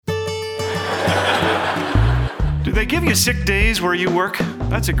Do they give you sick days where you work?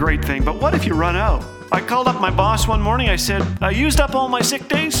 That's a great thing, but what if you run out? I called up my boss one morning. I said, I used up all my sick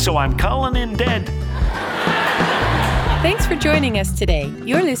days, so I'm calling in dead. Thanks for joining us today.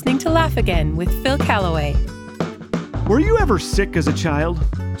 You're listening to Laugh Again with Phil Callaway. Were you ever sick as a child?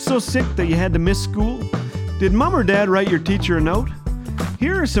 So sick that you had to miss school? Did mom or dad write your teacher a note?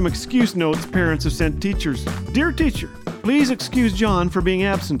 Here are some excuse notes parents have sent teachers. Dear teacher, please excuse John for being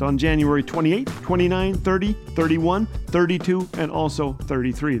absent on January 28, 29, 30, 31, 32, and also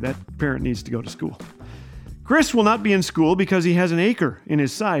 33. That parent needs to go to school. Chris will not be in school because he has an acre in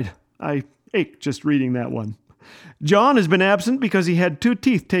his side. I ache just reading that one. John has been absent because he had 2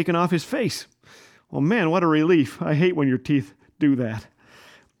 teeth taken off his face. Oh man, what a relief. I hate when your teeth do that.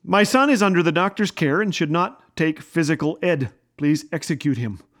 My son is under the doctor's care and should not take physical ed. Please execute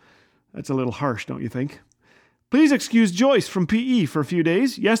him. That's a little harsh, don't you think? Please excuse Joyce from PE for a few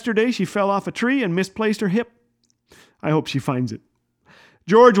days. Yesterday she fell off a tree and misplaced her hip. I hope she finds it.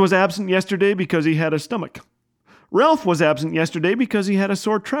 George was absent yesterday because he had a stomach. Ralph was absent yesterday because he had a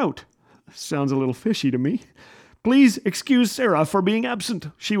sore trout. Sounds a little fishy to me. Please excuse Sarah for being absent.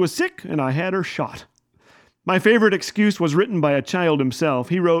 She was sick and I had her shot. My favorite excuse was written by a child himself.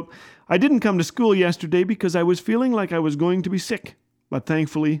 He wrote, I didn't come to school yesterday because I was feeling like I was going to be sick, but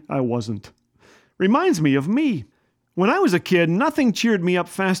thankfully I wasn't. Reminds me of me. When I was a kid, nothing cheered me up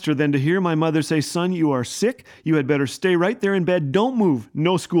faster than to hear my mother say, son, you are sick. You had better stay right there in bed. Don't move.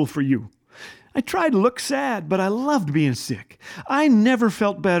 No school for you. I tried to look sad, but I loved being sick. I never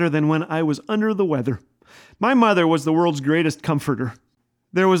felt better than when I was under the weather. My mother was the world's greatest comforter.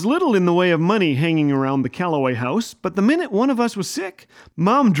 There was little in the way of money hanging around the Callaway house, but the minute one of us was sick,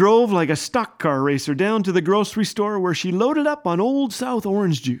 Mom drove like a stock car racer down to the grocery store where she loaded up on Old South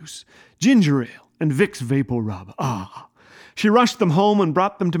orange juice, ginger ale, and Vicks Vapor Rub. She rushed them home and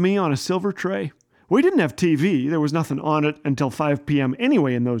brought them to me on a silver tray. We didn't have TV. There was nothing on it until 5 p.m.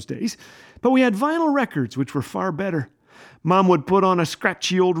 anyway in those days, but we had vinyl records, which were far better. Mom would put on a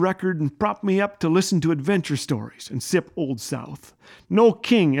scratchy old record and prop me up to listen to adventure stories and sip Old South. No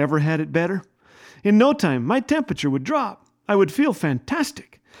king ever had it better. In no time, my temperature would drop. I would feel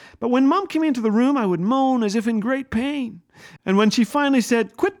fantastic. But when Mom came into the room, I would moan as if in great pain. And when she finally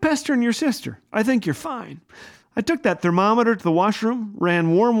said, quit pestering your sister, I think you're fine, I took that thermometer to the washroom,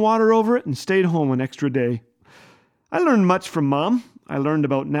 ran warm water over it, and stayed home an extra day. I learned much from Mom. I learned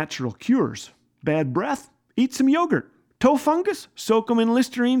about natural cures. Bad breath? Eat some yogurt. Toe fungus? Soak them in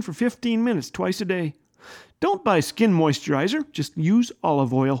Listerine for 15 minutes twice a day. Don't buy skin moisturizer. Just use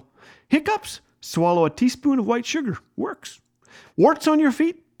olive oil. Hiccups? Swallow a teaspoon of white sugar. Works. Warts on your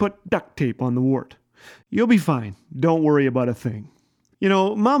feet? Put duct tape on the wart. You'll be fine. Don't worry about a thing. You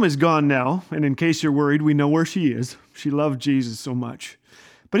know, Mom is gone now, and in case you're worried, we know where she is. She loved Jesus so much.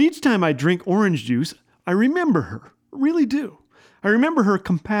 But each time I drink orange juice, I remember her. Really do. I remember her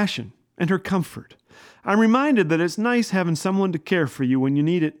compassion and her comfort. I'm reminded that it's nice having someone to care for you when you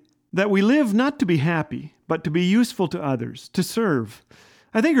need it. That we live not to be happy, but to be useful to others, to serve.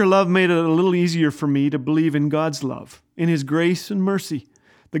 I think her love made it a little easier for me to believe in God's love, in His grace and mercy.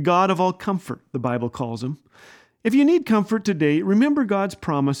 The God of all comfort, the Bible calls Him. If you need comfort today, remember God's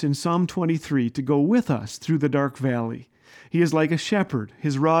promise in Psalm 23 to go with us through the dark valley. He is like a shepherd.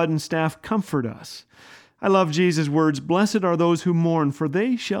 His rod and staff comfort us. I love Jesus' words, blessed are those who mourn, for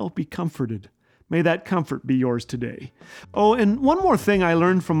they shall be comforted. May that comfort be yours today. Oh, and one more thing I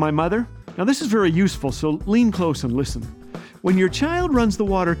learned from my mother. Now this is very useful, so lean close and listen. When your child runs the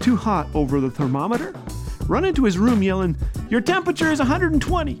water too hot over the thermometer, run into his room yelling, your temperature is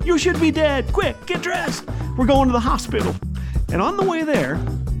 120. You should be dead. Quick, get dressed. We're going to the hospital. And on the way there,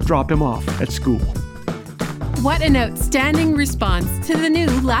 drop him off at school. What an outstanding response to the new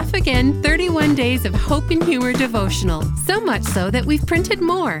Laugh Again 31 Days of Hope and Humor devotional. So much so that we've printed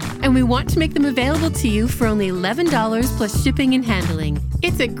more, and we want to make them available to you for only $11 plus shipping and handling.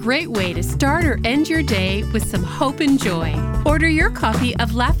 It's a great way to start or end your day with some hope and joy. Order your copy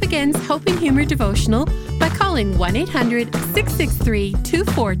of Laugh Again's Hope and Humor devotional by calling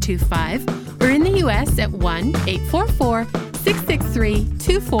 1-800-663-2425 or in the U.S. at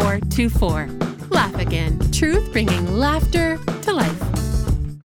 1-844-663-2424. Laugh Again. Truth bringing laughter to life.